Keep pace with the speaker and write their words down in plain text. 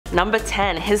Number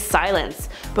 10. His silence.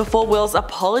 Before Will's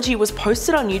apology was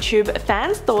posted on YouTube,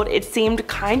 fans thought it seemed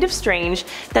kind of strange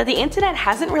that the internet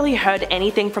hasn't really heard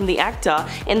anything from the actor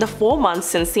in the 4 months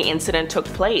since the incident took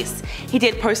place. He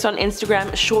did post on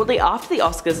Instagram shortly after the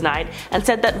Oscars night and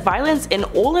said that violence in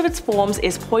all of its forms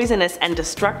is poisonous and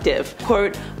destructive.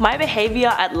 Quote, "My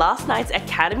behavior at last night's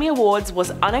Academy Awards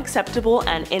was unacceptable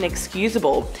and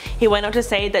inexcusable." He went on to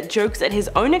say that jokes at his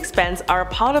own expense are a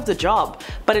part of the job,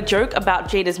 but a joke about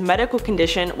Jada's medical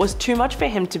condition was too much for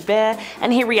him to bear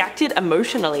and he reacted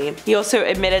emotionally. He also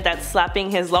admitted that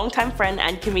slapping his longtime friend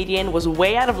and comedian was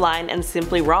way out of line and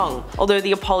simply wrong. Although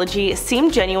the apology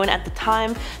seemed genuine at the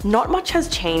time, not much has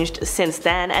changed since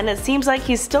then, and it seems like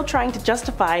he's still trying to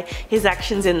justify his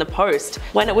actions in the post,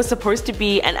 when it was supposed to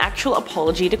be an actual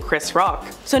apology to Chris Rock.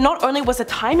 So not only was the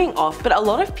timing off, but a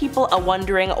lot of people are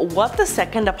wondering what the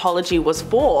second apology was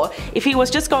for, if he was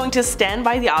just going to stand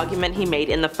by the argument he made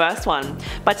in the first one.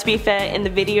 But to be fair, in the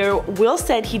video, Will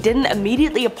said he didn't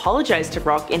immediately apologize to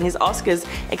Rock in his Oscars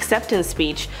acceptance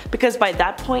speech because by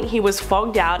that point he was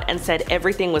fogged out and said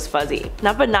everything was fuzzy.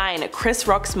 Number 9. Chris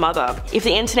Rock's mother. If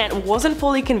the internet wasn't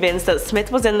fully convinced that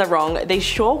Smith was in the wrong, they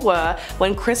sure were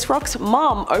when Chris Rock's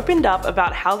mom opened up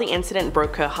about how the incident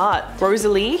broke her heart.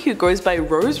 Rosalie, who goes by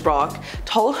Rose Rock,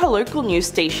 told her local news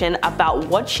station about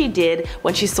what she did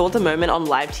when she saw the moment on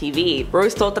live TV.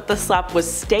 Rose thought that the slap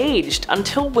was staged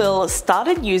until Will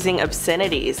started using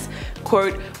obscenities.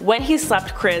 Quote, "When he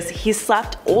slapped Chris, he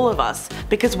slapped all of us,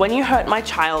 because when you hurt my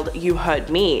child, you hurt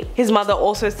me." His mother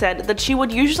also said that she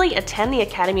would usually attend the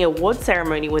Academy Award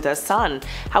ceremony with her son.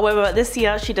 However, this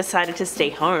year she decided to stay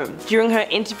home. During her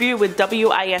interview with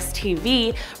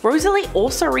WIS-TV, Rosalie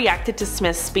also reacted to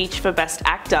Smith's speech for Best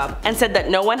Actor and said that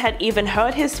no one had even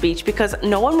heard his speech because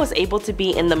no one was able to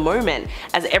be in the moment,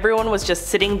 as everyone was just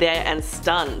sitting there and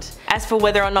stunned. As for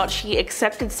whether or not she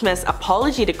accepted Smith's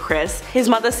apology to Chris, his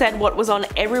mother said what was on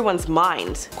everyone's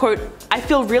mind. Quote, "I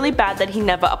feel really bad that he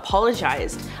never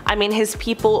apologized. I mean, his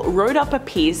people wrote up a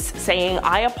piece saying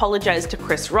I apologize to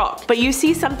Chris Rock. But you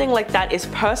see something like that is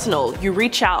personal, you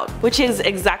reach out," which is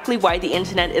exactly why the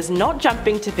internet is not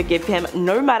jumping to forgive him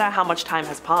no matter how much time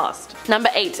has passed. Number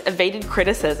 8. Evaded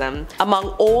criticism. Among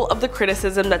all of the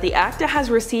criticism that the actor has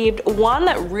received, one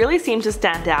that really seemed to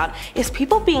stand out is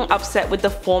people being upset with the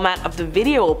format of the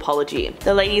video apology.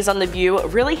 The ladies on The View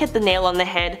really hit the nail on the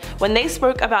head when they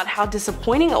spoke about how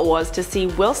disappointing it was to see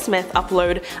Will Smith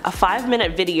upload a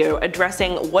 5-minute video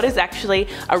addressing what is actually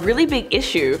a really big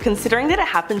issue, considering that it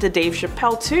happened to Dave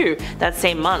Chappelle too that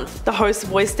same month. The hosts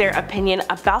voiced their opinion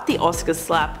about the Oscars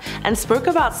slap and spoke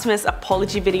about Smith's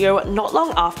apology video not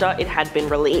long after it had been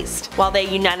released. While they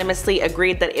unanimously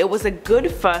agreed that it was a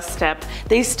good first step,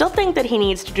 they still think that he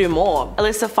needs to do more.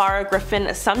 Alyssa Farah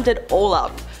Griffin summed it all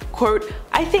up. Quote,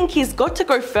 "I think he's got to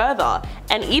go further,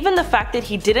 and even the fact that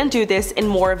he didn't do this in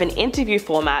more of an interview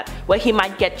format where he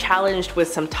might get challenged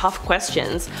with some tough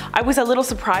questions, I was a little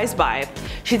surprised by."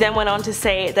 She then went on to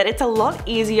say that it's a lot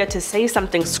easier to say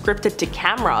something scripted to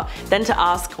camera than to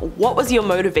ask, "What was your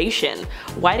motivation?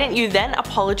 Why didn't you then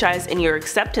apologize in your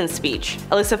acceptance speech?"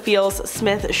 Alyssa feels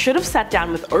Smith should have sat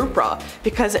down with Oprah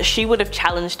because she would have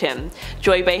challenged him.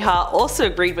 Joy Behar also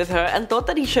agreed with her and thought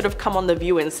that he should have come on The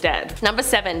View instead. Number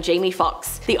 7. Jamie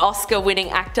Foxx. The Oscar-winning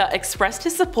actor expressed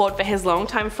his support for his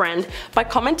longtime friend by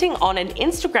commenting on an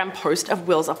Instagram post of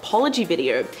Will's apology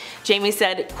video. Jamie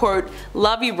said, quote,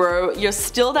 "Love you bro, you're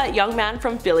still that young man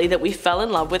from Philly that we fell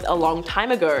in love with a long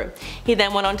time ago." He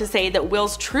then went on to say that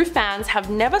Will's true fans have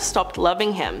never stopped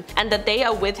loving him, and that they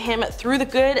are with him through the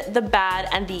good, the bad,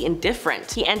 and the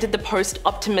indifferent. He ended the post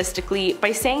optimistically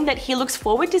by saying that he looks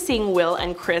forward to seeing Will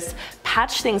and Chris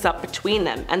patch things up between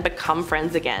them and become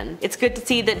friends again. It's good to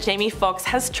see that Jamie Foxx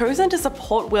has chosen to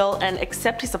support Will and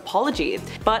accept his apology,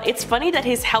 but it's funny that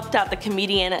he's helped out the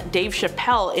comedian Dave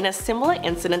Chappelle in a similar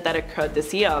incident that occurred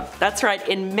this year. That's right,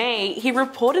 in May, he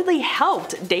reportedly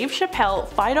helped Dave Chappelle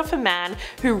fight off a man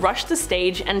who rushed the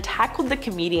stage and tackled the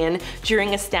comedian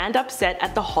during a stand-up set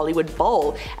at the Hollywood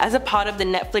Bowl as a part of the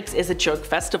Netflix Is a Joke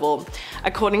festival.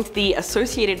 According to the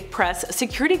Associated Press,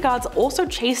 security guards also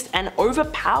chased and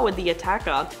overpowered the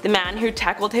attacker. The man who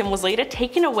tackled him was later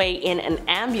taken away in an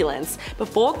ambulance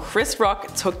before Chris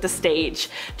Rock took the stage,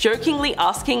 jokingly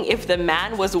asking if the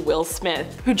man was Will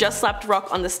Smith, who just slapped Rock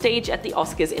on the stage at the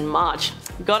Oscars in March.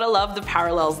 Gotta love the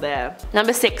parallels there.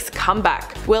 Number 6.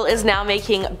 Comeback. Will is now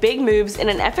making big moves in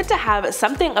an effort to have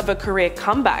something of a career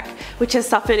comeback, which has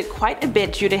suffered quite a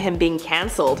bit due to him being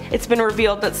cancelled. It's been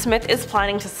revealed that Smith is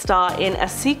planning to star in a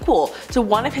sequel to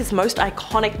one of his most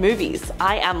iconic movies,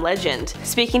 I Am Legend.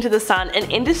 Speaking to The Sun, an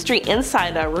industry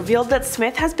insider revealed that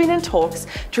Smith has been in talks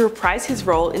to reprise his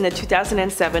role in the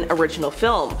 2007 original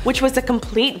film, which was a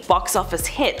complete box office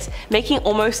hit, making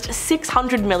almost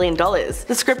 $600 million.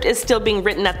 The script is still being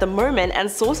written at the moment, and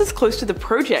sources close to the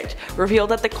project reveal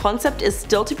that the concept is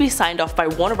still to be signed off by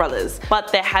Warner Brothers,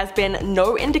 but there has been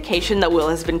no indication that Will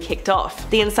has been kicked off.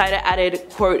 The insider added,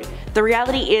 quote, "The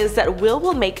reality is that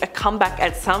will make a comeback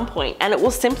at some point, and it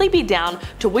will simply be down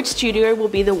to which studio will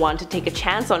be the one to take a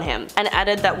chance on him," and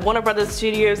added that Warner Brothers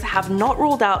Studios have not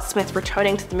ruled out Smith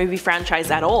returning to the movie franchise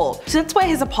at all. So that's where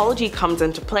his apology comes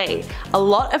into play. A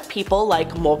lot of people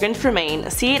like Morgan Freeman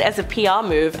see it as a PR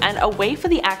move and a way for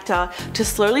the actor to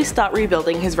slowly start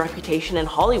rebuilding his reputation in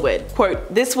Hollywood.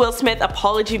 Quote, "This Will Smith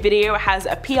apology video has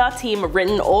a PR team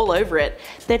written all over it.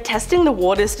 They're testing the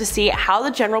waters to see how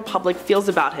the general public feels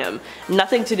about him.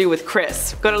 Nothing to do with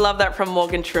Chris." Gotta love that from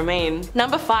Morgan Freeman.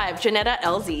 Number 5. Johnetta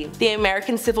Elzie, the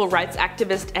American civil rights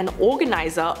activist and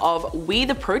organizer of We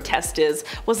the Protesters,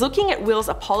 was looking at Will's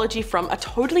apology from a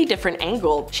totally different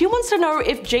angle. She wants to know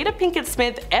if Jada Pinkett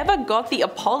Smith ever got the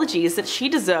apologies that she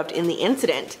deserved in the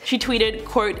incident. She tweeted,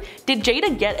 quote, "Did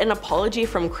Jada get an apology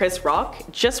from Chris Rock?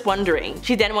 Just wondering."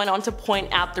 She then went on to point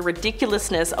out the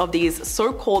ridiculousness of these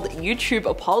so-called YouTube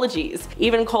apologies,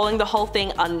 even calling the whole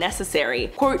thing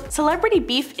unnecessary. Quote, "Celebrity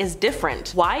beef is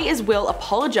different. Why is Will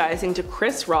apologizing to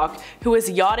Chris Rock, who is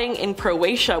yachting in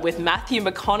Croatia with Matthew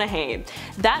McConaughey?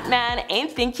 That man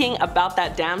ain't thinking about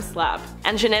that damn slap."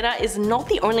 And Johnetta is not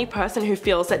the only person who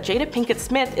feels that Jada Pinkett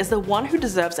Smith is the one who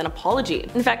deserves an apology.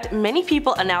 In fact, many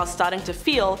people are now starting to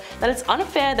feel that it's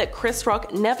unfair that Chris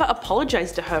Rock never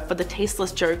apologized to her for the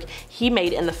tasteless joke he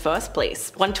made in the first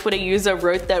place. One Twitter user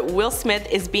wrote that Will Smith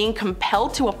is being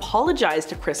compelled to apologize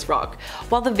to Chris Rock,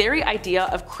 while the very idea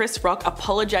of Chris Rock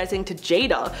apologizing to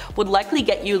Jada would likely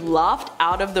get you laughed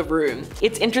out of the room.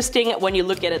 It's interesting when you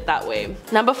look at it that way.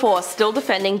 Number 4. Still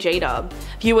defending Jada.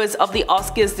 Viewers of the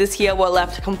Oscars this year were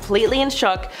left completely in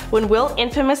shock when Will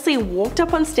infamously walked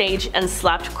up on stage and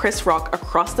slapped Chris Rock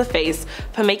across the face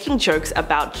for making jokes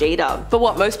about Jada. But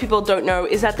what most people don't know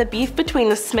is that the beef between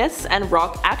the Smiths and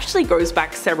Rock actually goes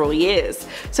back several years,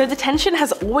 so the tension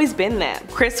has always been there.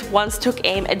 Chris once took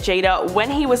aim at Jada when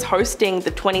he was hosting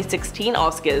the 2016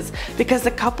 Oscars because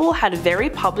the couple had very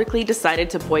publicly decided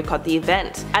to boycott the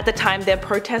event. At the time, their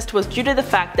protest was due to the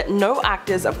fact that no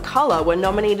actors of color were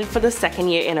nominated for the second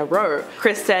year in a row.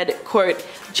 Chris said, quote,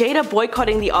 "Jada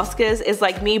boycotting the Oscars is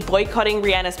like me boycotting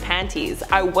Rihanna's panties.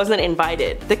 I wasn't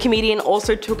invited." The comedian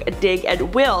also took a dig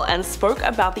at Will and spoke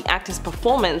about the actor's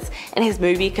performance in his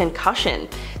movie Concussion,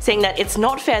 saying that it's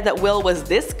not fair that Will was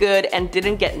this good and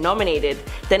didn't get nominated,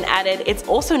 then added it's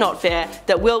also not fair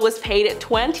that Will was paid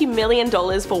 $20 million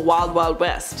for Wild Wild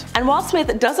West. And while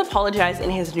Smith does apologize in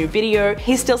his new video,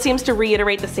 he still seems to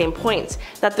reiterate the same point,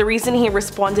 that the reason he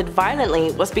responded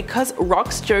violently was because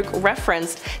Rock's joke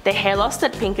referenced the hair loss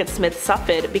that Pinkett Smith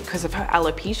suffered because of her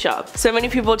alopecia. So many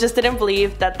people just didn't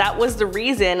believe that that was the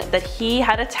reason that he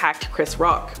had attacked Chris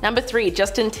Rock. Number 3.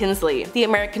 Justin Tinsley, the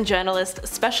American journalist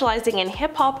specializing in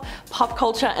hip-hop, pop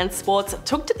culture, and sports,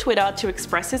 took to Twitter to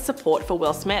express his support for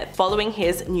Will Smith following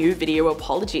his new video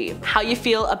apology. How you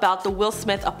feel about the Will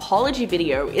Smith apology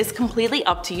video is completely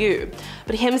up to you,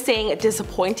 but him saying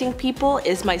disappointing people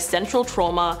is my central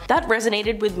trauma, that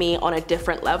resonated with me on a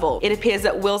different level. It appears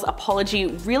that Will's apology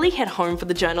really hit home for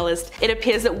the journalist.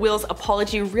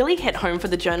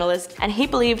 And he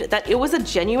believed that it was a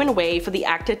genuine way for the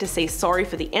actor to say sorry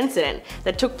for the incident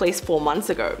that took place 4 months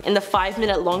ago. In the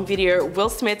 5-minute long video, Will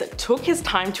Smith took his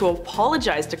time to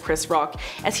apologize to Chris Rock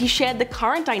as he shared the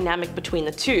current dynamic between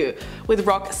the two. With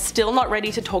Rock still not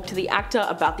ready to talk to the actor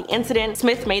about the incident,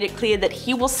 Smith made it clear that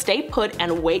he will stay put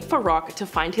and wait for Rock to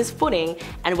find his footing,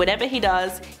 and whatever he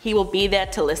does, he will be there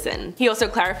to listen. He also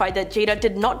clarified that Jada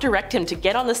did not direct him to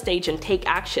get on the stage and take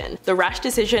action. The rash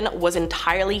decision was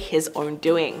entirely his own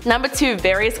doing. Number 2.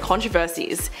 Various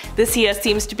controversies. This year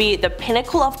seems to be the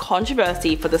pinnacle of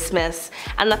controversy for the Smiths,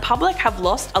 and the public have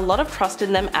lost a lot of trust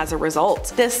in them as a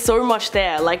result. There's so much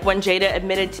there, like when Jada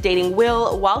admitted to dating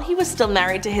Will while he was still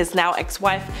married to his now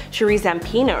ex-wife Sheree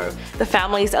Zampino, the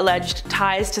family's alleged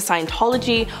ties to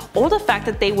Scientology, or the fact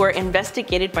that they were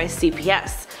investigated by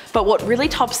CPS. But what really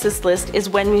tops this list is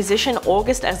when musician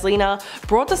August Alsina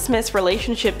brought the Smiths'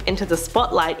 relationship into the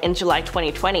spotlight in July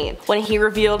 2020, when he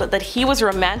revealed that he was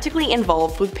romantically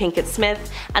involved with Pinkett Smith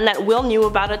and that Will knew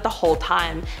about it the whole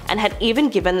time and had even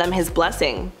given them his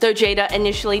blessing. Though Jada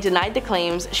initially denied the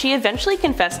claims, she eventually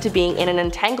confessed to being in an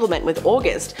entanglement with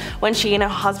August when she and her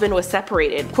husband were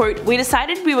separated. Quote, "We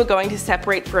decided we were going to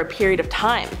separate for a period of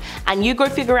time, and you go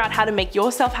figure out how to make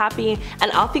yourself happy,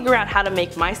 and I'll figure out how to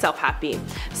make myself happy.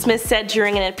 Smith said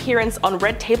during an appearance on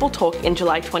Red Table Talk in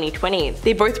July 2020.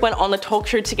 They both went on the talk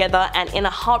show together, and in a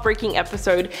heartbreaking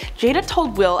episode, Jada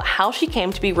told Will how she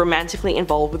came to be romantically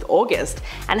involved with August,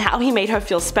 and how he made her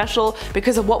feel special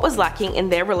because of what was lacking in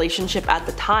their relationship at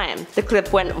the time. The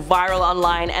clip went viral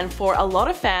online, and for a lot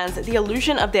of fans, the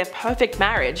illusion of their perfect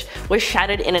marriage was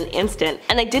shattered in an instant,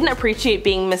 and they didn't appreciate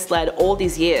being misled all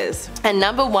these years. And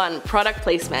number 1, product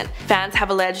placement. Fans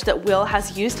have alleged that Will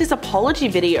has used his apology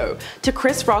video to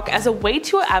Chris Rock as a way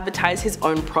to advertise his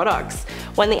own products.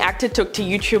 When the actor took to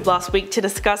YouTube last week to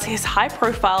discuss his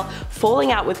high-profile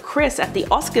falling out with Chris at the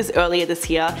Oscars earlier this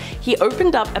year, he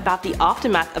opened up about the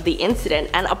aftermath of the incident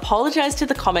and apologized to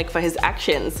the comic for his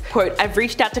actions. Quote, "I've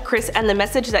reached out to Chris, and the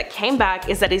message that came back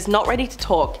is that he's not ready to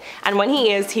talk, and when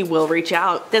he is, he will reach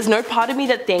out. There's no part of me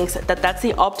that thinks that that's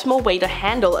the optimal way to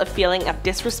handle a feeling of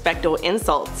disrespect or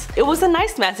insults." It was a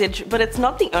nice message, but it's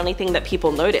not the only thing that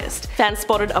people noticed. Fans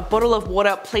spotted a bottle of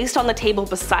water placed on the table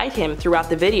beside him throughout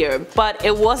the video, but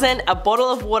it wasn't a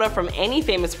bottle of water from any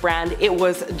famous brand, it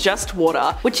was Just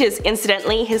Water, which is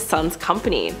incidentally his son's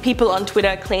company. People on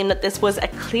Twitter claim that this was a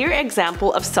clear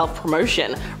example of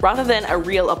self-promotion, rather than a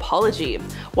real apology.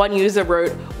 One user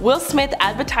wrote, "Will Smith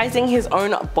advertising his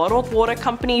own bottled water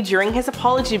company during his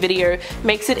apology video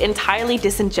makes it entirely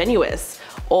disingenuous."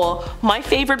 Or, "My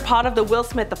favorite part of the Will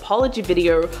Smith apology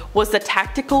video was the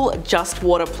tactical Just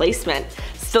Water placement.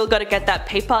 Still gotta get that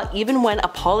paper even when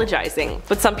apologizing."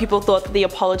 But some people thought that the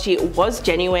apology was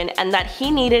genuine and that he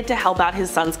needed to help out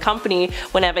his son's company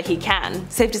whenever he can.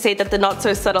 Safe to say that the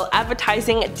not-so-subtle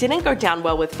advertising didn't go down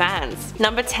well with fans.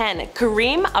 Number 10.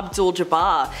 Kareem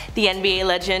Abdul-Jabbar. The NBA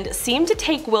legend seemed to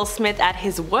take Will Smith at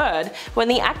his word when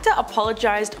the actor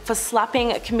apologized for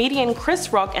slapping comedian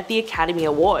Chris Rock at the Academy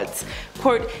Awards.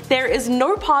 Quote, "There is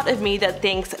no part of me that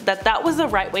thinks that that was the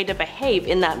right way to behave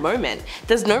in that moment.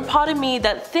 There's no part of me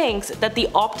that thinks that the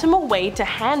optimal way to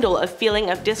handle a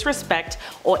feeling of disrespect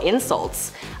or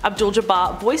insults."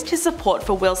 Abdul-Jabbar voiced his support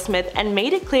for Will Smith and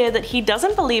made it clear that he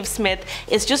doesn't believe Smith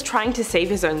is just trying to save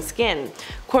his own skin.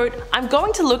 Quote, "I'm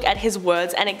going to look at his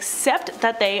words and accept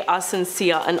that they are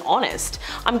sincere and honest.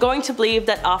 I'm going to believe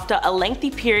that after a lengthy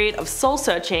period of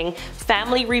soul-searching,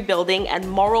 family rebuilding, and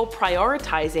moral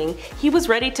prioritizing, he was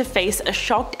ready to face a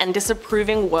shocked and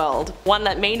disapproving world, one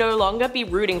that may no longer be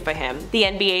rooting for him." The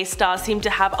NBA star seemed to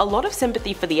have a lot of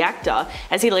sympathy for the actor,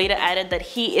 as he later added that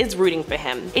he is rooting for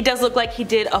him. It does look like he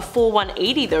did a full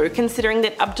 180 though, considering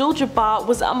that Abdul-Jabbar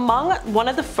was among one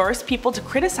of the first people to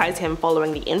criticize him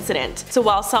following the incident. So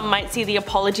while some might see the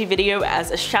apology video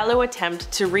as a shallow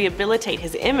attempt to rehabilitate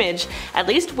his image, at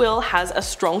least Will has a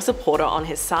strong supporter on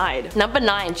his side. Number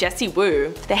 9. Jessie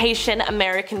Woo. The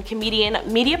Haitian-American comedian,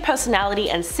 media personality,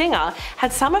 and singer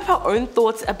had some of her own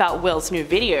thoughts about Will's new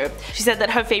video. She said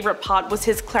that her favorite part was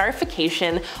his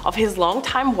clarification of his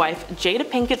longtime wife Jada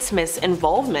Pinkett Smith's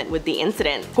involvement with the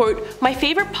incident. Quote, "My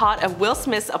favorite part of Will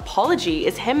Smith's apology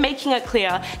is him making it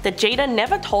clear that Jada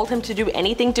never told him to do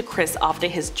anything to Chris after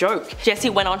his joke." Jessie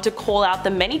went on to call out the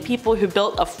many people who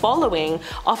built a following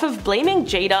off of blaming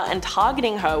Jada and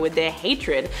targeting her with their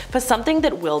hatred for something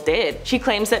that Will did. She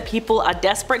claims that people are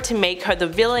desperate to make her the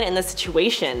villain in the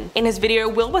situation. In his video,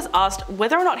 Will was asked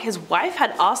whether or not his wife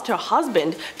had asked her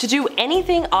husband to do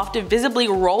anything after visibly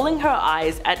rolling her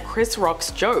eyes at Chris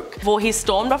Rock's joke, before he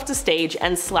stormed off the stage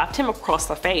and slapped him across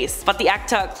the face. But the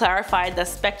actor clarified the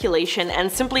speculation and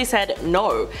simply said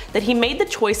no, that he made the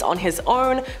choice on his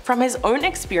own from his own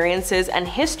experiences and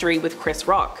history with Chris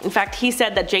Rock. In fact, he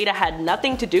said that Jada had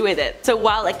nothing to do with it. So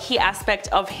while a key aspect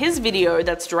of his video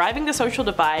that's driving the social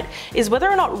divide is whether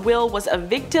or not Will was a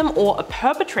victim or a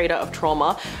perpetrator of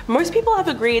trauma, most people have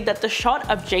agreed that the shot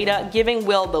of Jada giving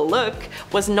Will the look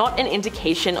was not an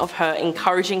indication of her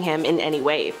encouraging him in any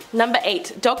way. Number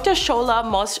 8. Dr. Shola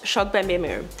Mos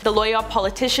Shogbememu. The lawyer,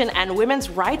 politician, and women's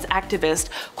rights activist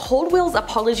called Will's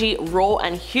apology raw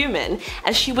and human,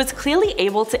 as she was clearly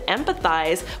able to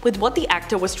empathize with what the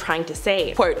actor was trying to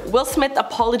say. Quote, "Will Smith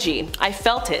apology. I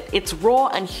felt it. It's raw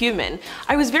and human.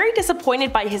 I was very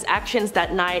disappointed by his actions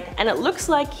that night, and it looks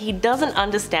like he doesn't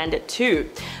understand it too,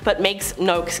 but makes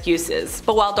no excuses."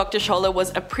 But while Dr. Shola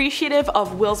was appreciative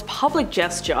of Will's public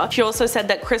gesture, she also said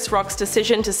that Chris Rock's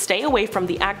decision to stay away from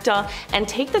the actor and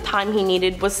take the time he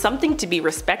needed was something to be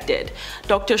respected.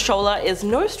 Dr. Shola is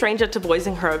no stranger to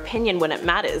voicing her opinion when it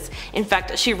matters. In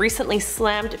fact, she recently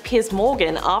slammed Piers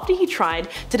Morgan after he tried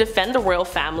to defend the royal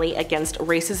family against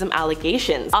racism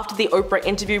allegations after the Oprah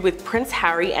interview with Prince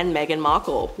Harry and Meghan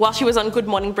Markle. While she was on Good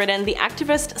Morning Britain, the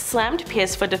activist slammed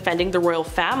Piers for defending the royal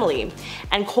family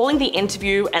and calling the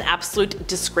interview an absolute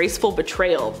disgraceful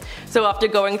betrayal. So after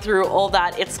going through all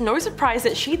that, it's no surprise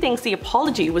that she thinks the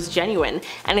apology was genuine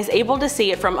and is able to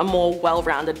see it from a more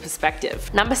well-rounded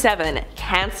perspective. Number 7.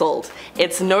 Cancelled.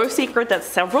 It's no secret that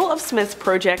several of Smith's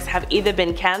projects have either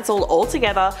been cancelled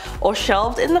altogether or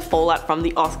shelved in the fallout from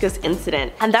the Oscars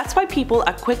incident, and that's why people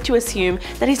are quick to assume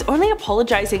that he's only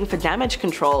apologizing for damage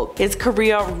control. His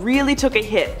career really took a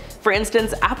hit. For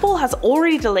instance, Apple has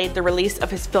already delayed the release of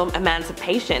his film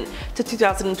Emancipation to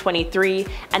 2023,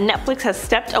 and Netflix has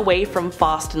stepped away from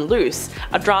Fast and Loose,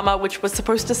 a drama which was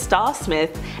supposed to star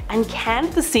Smith, and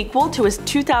canned the sequel to his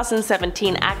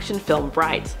 2017 action film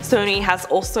Bright. Sony has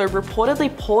also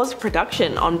reportedly paused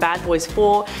production on Bad Boys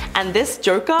 4, and this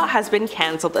Joker has been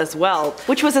cancelled as well,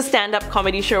 which was a stand-up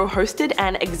comedy show hosted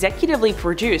and executively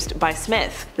produced by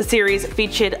Smith. The series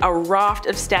featured a raft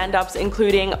of stand-ups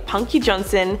including Punky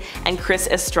Johnson and Chris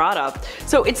Estrada,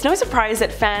 so it's no surprise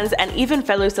that fans and even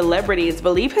fellow celebrities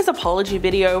believe his apology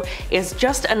video is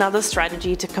just another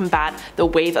strategy to combat the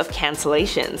wave of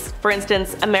cancellations. For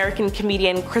instance, American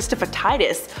comedian Christopher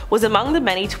Titus was among the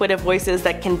many Twitter voices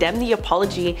that condemned the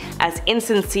apology as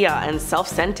insincere and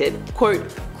self-centered. Quote,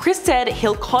 "Chris said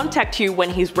he'll contact you when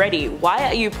he's ready. Why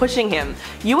are you pushing him?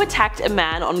 You attacked a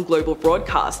man on global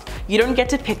broadcast. You don't get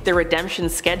to pick the redemption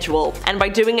schedule. And by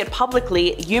doing it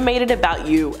publicly, you made it about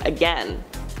you again."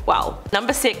 Wow.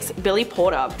 Number 6. Billy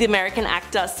Porter. The American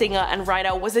actor, singer, and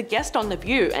writer was a guest on The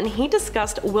View, and he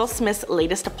discussed Will Smith's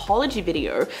latest apology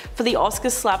video for the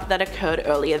Oscar slap that occurred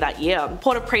earlier that year.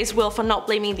 Porter praised Will for not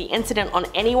blaming the incident on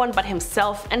anyone but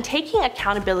himself and taking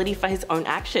accountability for his own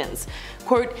actions.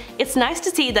 Quote, "It's nice to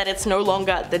see that it's no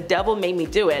longer the devil made me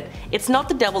do it. It's not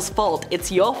the devil's fault,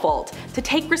 it's your fault. To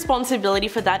take responsibility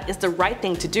for that is the right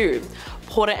thing to do."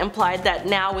 Porter implied that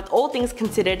now, with all things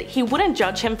considered, he wouldn't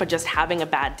judge him for just having a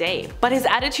bad day. But his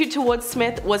attitude towards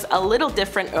Smith was a little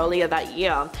different earlier that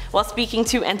year. While speaking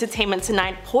to Entertainment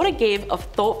Tonight, Porter gave a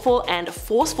thoughtful and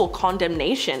forceful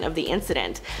condemnation of the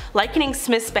incident, likening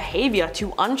Smith's behavior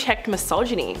to unchecked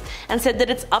misogyny, and said that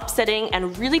it's upsetting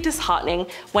and really disheartening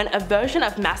when a version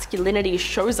of masculinity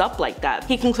shows up like that.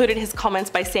 He concluded his comments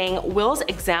by saying Will's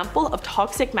example of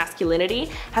toxic masculinity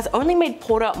has only made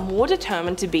Porter more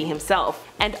determined to be himself.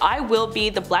 And I will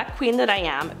be the black queen that I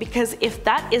am, because if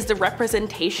that is the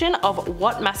representation of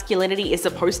what masculinity is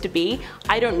supposed to be,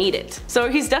 I don't need it. So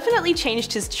he's definitely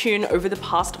changed his tune over the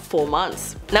past 4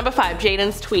 months. Number 5.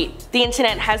 Jaden's tweet. The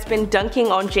internet has been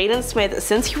dunking on Jaden Smith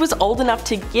since he was old enough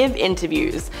to give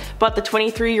interviews, but the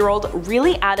 23-year-old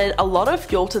really added a lot of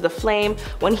fuel to the flame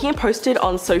when he posted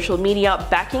on social media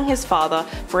backing his father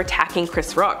for attacking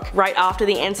Chris Rock. Right after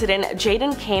the incident,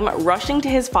 Jaden came rushing to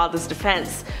his father's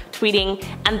defense, tweeting,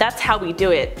 "And that's how we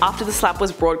do it," after the slap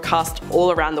was broadcast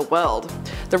all around the world.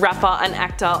 The rapper and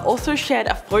actor also shared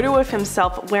a photo of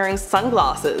himself wearing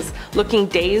sunglasses, looking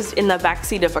dazed in the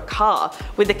backseat of a car,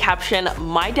 with the caption,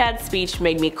 "My dad's speech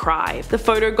made me cry." The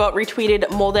photo got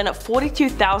retweeted more than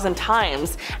 42,000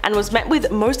 times and was met with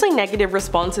mostly negative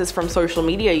responses from social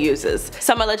media users,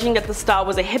 some alleging that the star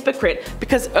was a hypocrite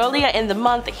because earlier in the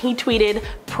month he tweeted,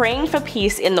 "Praying for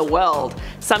peace in the world."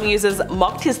 Some users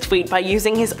mocked his tweet by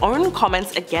using his own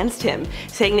comments against him,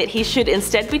 saying that he should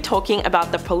instead be talking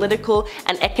about the political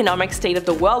and economic state of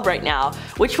the world right now,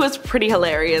 which was pretty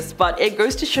hilarious, but it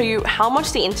goes to show you how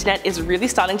much the internet is really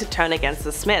starting to turn against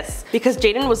the Smiths, because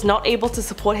Jaden was not able to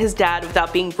support his dad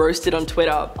without being roasted on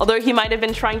Twitter. Although he might have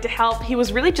been trying to help, he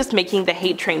was really just making the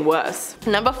hate train worse.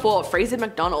 Number 4. Frazer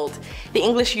MacDonald. The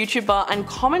English YouTuber and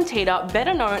commentator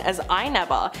better known as I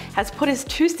Never has put his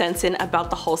 2 cents in about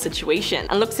the whole situation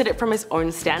and looks at it from his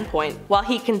own standpoint. While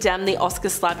he condemned the Oscar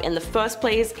slap in the first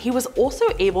place, he was also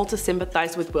able to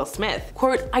sympathize with Will Smith.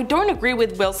 Quote, "I don't agree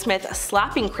with Will Smith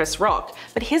slapping Chris Rock,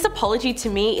 but his apology to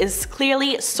me is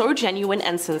clearly so genuine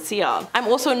and sincere. I'm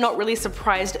also not really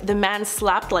surprised the man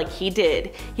slapped like he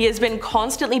did. He has been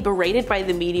constantly berated by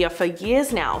the media for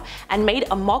years now and made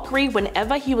a mockery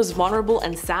whenever he was vulnerable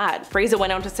and sad." Frazer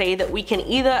went on to say that we can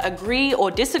either agree or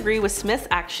disagree with Smith's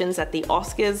actions at the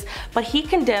Oscars, but he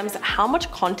condemns how much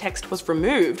context was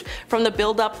removed from the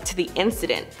build-up to the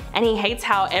incident, and he hates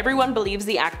how everyone believes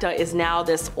the actor is now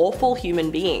this awful human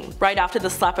human being. Right after the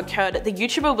slap occurred, the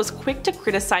YouTuber was quick to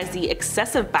criticize the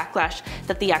excessive backlash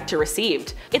that the actor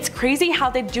received. It's crazy how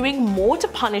they're doing more to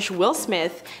punish Will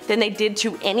Smith than they did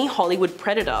to any Hollywood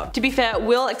predator. To be fair,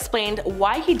 Will explained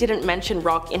why he didn't mention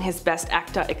Rock in his Best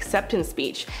Actor acceptance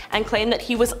speech, and claimed that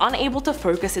he was unable to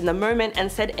focus in the moment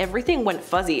and said everything went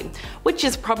fuzzy, which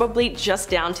is probably just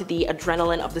down to the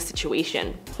adrenaline of the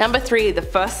situation. Number 3, the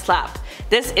first slap.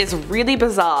 This is really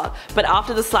bizarre, but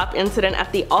after the slap incident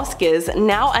at the Oscars,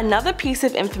 now another piece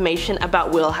of information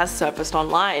about Will has surfaced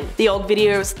online. The old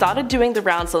video started doing the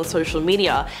rounds on social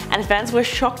media, and fans were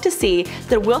shocked to see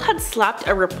that Will had slapped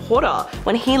a reporter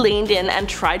when he leaned in and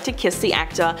tried to kiss the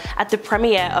actor at the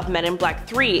premiere of Men in Black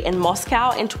 3 in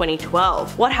Moscow in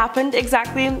 2012. What happened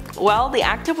exactly? Well, the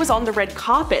actor was on the red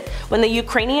carpet when the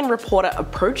Ukrainian reporter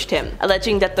approached him.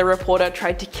 Alleging that the reporter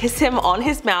tried to kiss him on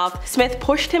his mouth, Smith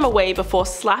pushed him away before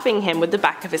slapping him with the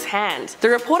back of his hand. The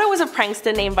reporter was a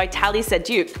prankster named Vitaly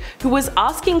Seduk, who was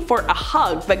asking for a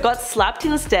hug but got slapped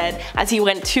instead as he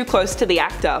went too close to the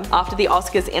actor. After the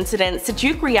Oscars incident,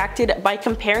 Seduk reacted by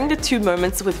comparing the two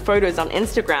moments with photos on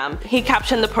Instagram. He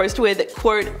captioned the post with,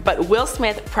 quote, "But Will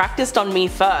Smith practiced on me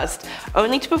first,"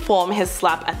 only to perform his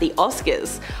slap at the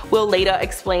Oscars. Will later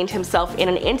explained himself in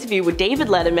an interview with David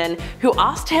Letterman, who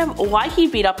asked him why he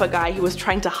beat up a guy who was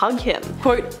trying to hug him.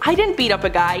 Quote, "I didn't beat up a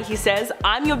guy," he says,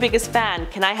 "I'm your biggest fan,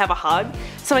 can I have a hug?"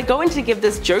 So I go in to give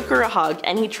this joker a hug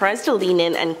and he tries to lean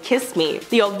in and kiss me.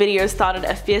 The old video started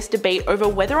a fierce debate over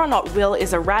whether or not Will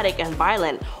is erratic and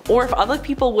violent, or if other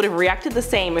people would have reacted the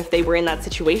same if they were in that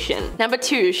situation. Number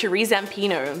 2, Sheree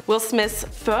Zampino. Will Smith's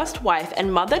first wife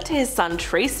and mother to his son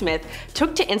Trey Smith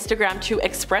took to Instagram to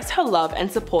express her love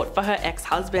and support for her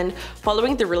ex-husband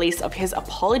following the release of his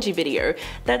apology video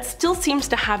that still seems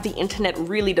to have the internet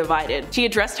really divided. She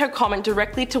addressed her comment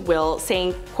directly to Will,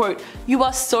 saying, quote, "You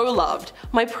are so loved.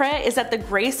 My prayer is that the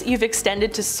grace you've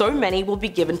extended to so many will be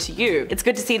given to you." It's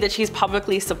good to see that she's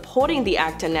publicly supporting the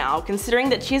actor now, considering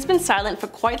that she has been silent for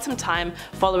quite some time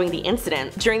following the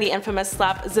incident. During the infamous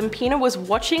slap, Zampino was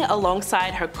watching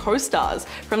alongside her co-stars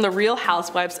from The Real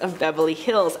Housewives of Beverly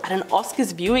Hills at an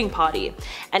Oscars viewing party.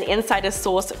 An insider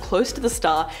source close to the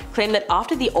star claimed that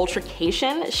after the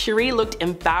altercation, Sheree looked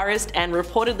embarrassed and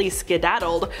reportedly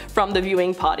skedaddled from the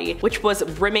viewing party, which was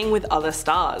brimming with other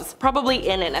stars, probably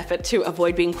in an effort to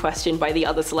avoid being questioned by the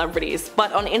other celebrities.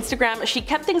 But on Instagram, she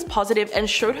kept things positive and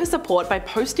showed her support by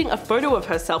posting a photo of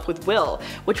herself with Will,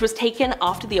 which was taken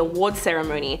after the awards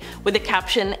ceremony, with the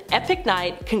caption, "Epic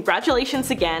night,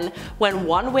 congratulations again, when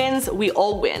one wins, we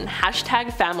all win,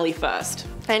 #family first."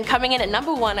 And coming in at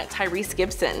number 1, Tyrese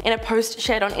Gibson. In a post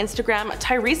shared on Instagram,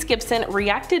 Tyrese Gibson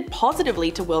reacted positively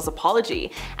to Will's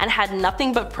apology and had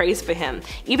nothing but praise for him,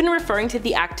 even referring to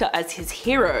the actor as his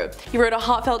hero. He wrote a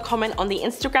heartfelt comment on the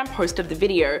Instagram post of the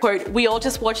video, quote, "We all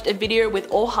just watched a video with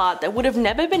all heart that would have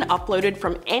never been uploaded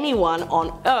from anyone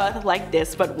on earth like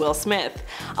this but Will Smith.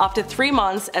 After 3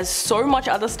 months, as so much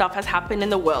other stuff has happened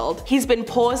in the world, he's been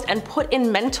paused and put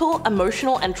in mental,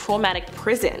 emotional, and traumatic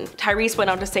prison." Tyrese went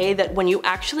on to say that when you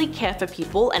actually care for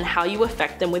people and how you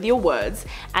affect them with your words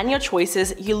and your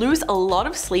choices, you lose a lot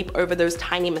of sleep over those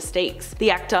tiny mistakes.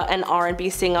 The actor and R&B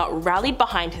singer rallied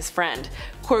behind his friend.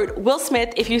 Quote, "Will Smith,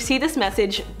 if you see this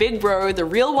message, big bro, the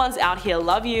real ones out here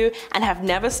love you and have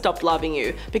never stopped loving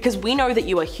you, because we know that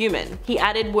you are human." He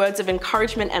added words of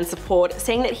encouragement and support,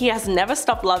 saying that he has never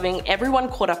stopped loving everyone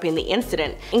caught up in the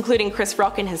incident, including Chris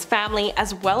Rock and his family,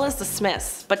 as well as the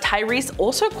Smiths. But Tyrese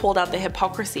also called out the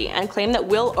hypocrisy and claimed that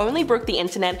Will only broke the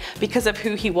internet because of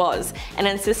who he was, and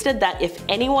insisted that if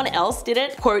anyone else did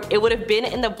it, quote, "it would have been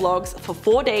in the blogs for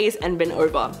 4 days and been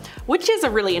over," which is a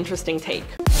really interesting take.